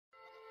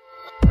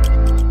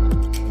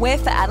We're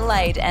for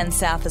Adelaide and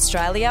South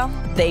Australia.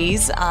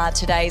 These are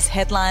today's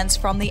headlines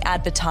from The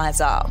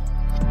Advertiser.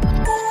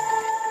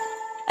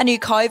 A new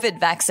COVID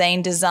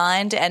vaccine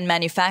designed and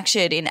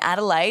manufactured in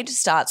Adelaide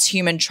starts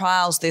human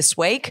trials this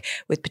week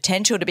with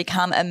potential to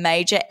become a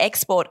major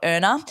export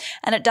earner,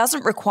 and it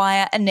doesn't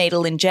require a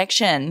needle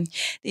injection.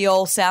 The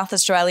all South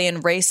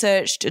Australian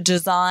researched,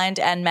 designed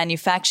and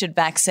manufactured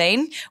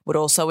vaccine would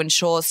also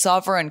ensure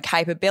sovereign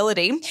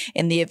capability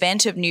in the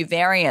event of new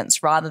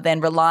variants rather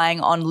than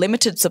relying on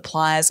limited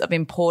supplies of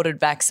imported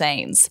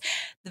vaccines.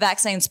 The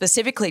vaccine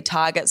specifically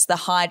targets the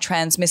high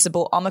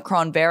transmissible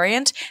Omicron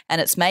variant,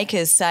 and its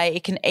makers say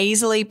it can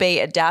easily be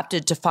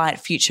adapted to fight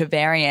future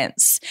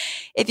variants.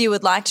 If you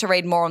would like to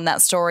read more on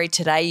that story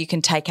today, you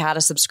can take out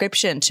a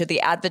subscription to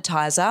The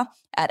Advertiser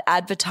at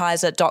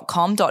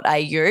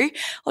advertiser.com.au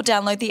or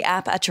download the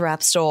app at your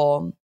app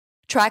store.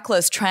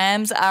 Trackless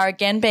trams are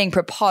again being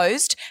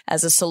proposed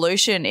as a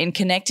solution in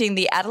connecting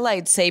the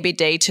Adelaide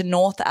CBD to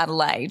North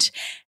Adelaide.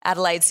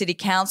 Adelaide City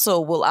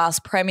Council will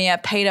ask Premier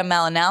Peter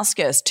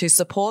Malinauskas to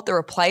support the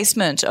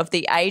replacement of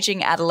the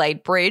ageing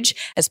Adelaide Bridge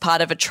as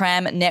part of a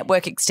tram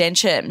network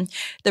extension.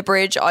 The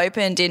bridge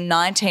opened in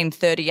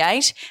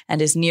 1938 and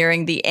is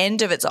nearing the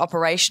end of its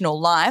operational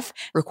life,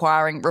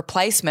 requiring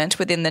replacement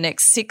within the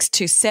next 6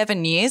 to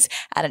 7 years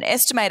at an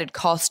estimated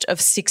cost of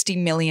 $60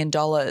 million.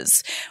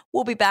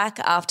 We'll be back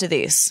after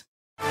this.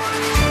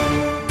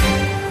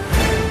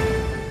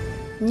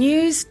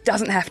 News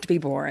doesn't have to be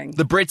boring.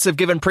 The Brits have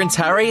given Prince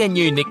Harry a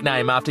new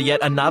nickname after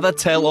yet another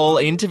tell-all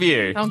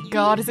interview. Oh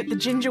God, is it the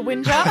Ginger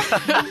Whinger?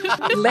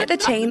 Let the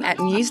team at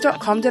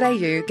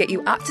news.com.au get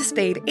you up to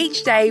speed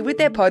each day with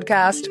their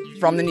podcast,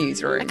 From the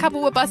Newsroom. A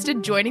couple were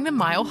busted joining the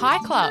Mile High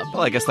Club.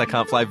 Well, I guess they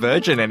can't fly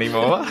Virgin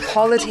anymore.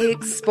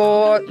 Politics,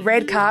 sport,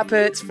 red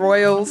carpets,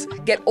 royals.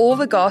 Get all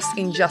the goss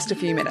in just a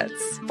few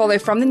minutes. Follow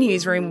From the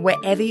Newsroom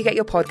wherever you get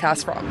your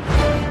podcast from.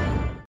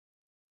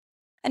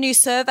 A new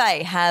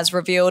survey has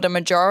revealed a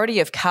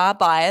majority of car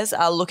buyers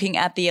are looking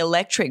at the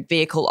electric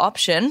vehicle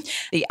option.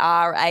 The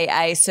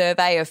RAA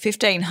survey of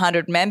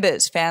 1,500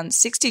 members found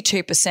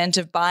 62%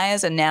 of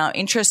buyers are now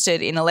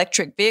interested in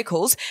electric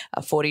vehicles, a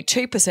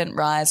 42%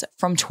 rise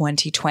from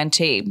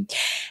 2020.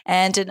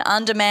 And an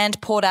undermanned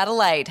Port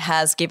Adelaide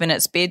has given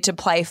its bid to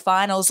play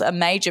finals a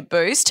major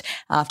boost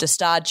after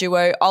star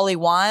duo Ollie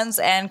Wines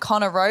and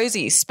Connor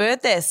Rosie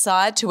spurred their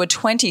side to a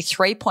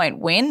 23-point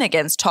win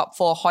against top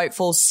four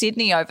hopefuls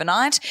Sydney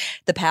overnight.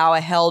 The Power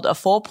held a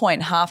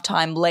 4-point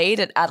halftime lead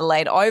at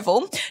Adelaide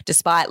Oval,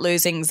 despite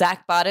losing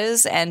Zach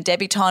Butters and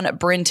debutant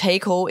Bryn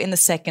Teakle in the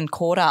second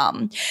quarter.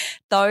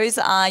 Those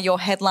are your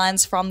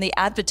headlines from The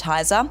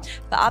Advertiser.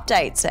 For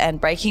updates and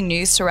breaking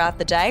news throughout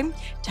the day,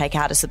 take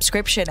out a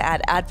subscription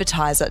at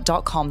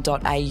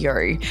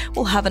advertiser.com.au.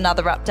 We'll have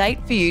another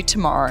update for you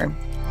tomorrow.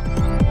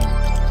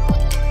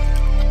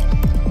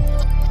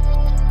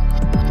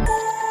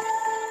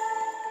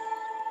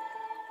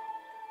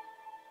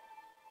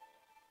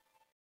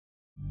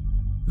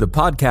 The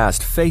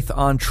podcast Faith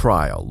on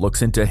Trial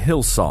looks into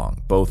Hillsong,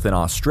 both in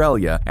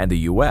Australia and the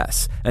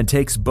US, and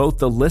takes both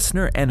the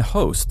listener and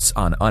hosts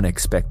on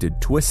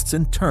unexpected twists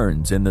and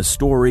turns in the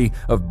story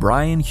of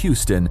Brian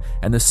Houston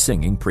and the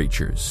Singing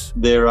Preachers.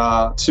 There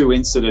are 2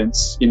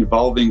 incidents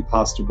involving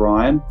Pastor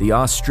Brian. The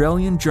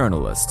Australian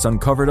journalists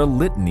uncovered a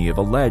litany of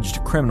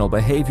alleged criminal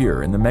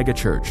behavior in the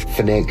megachurch.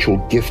 Financial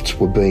gifts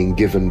were being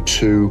given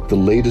to the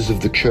leaders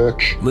of the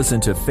church. Listen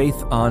to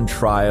Faith on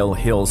Trial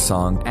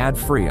Hillsong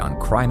ad-free on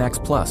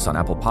Crimex Plus on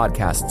Apple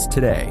Podcasts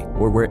today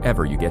or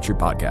wherever you get your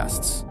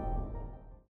podcasts.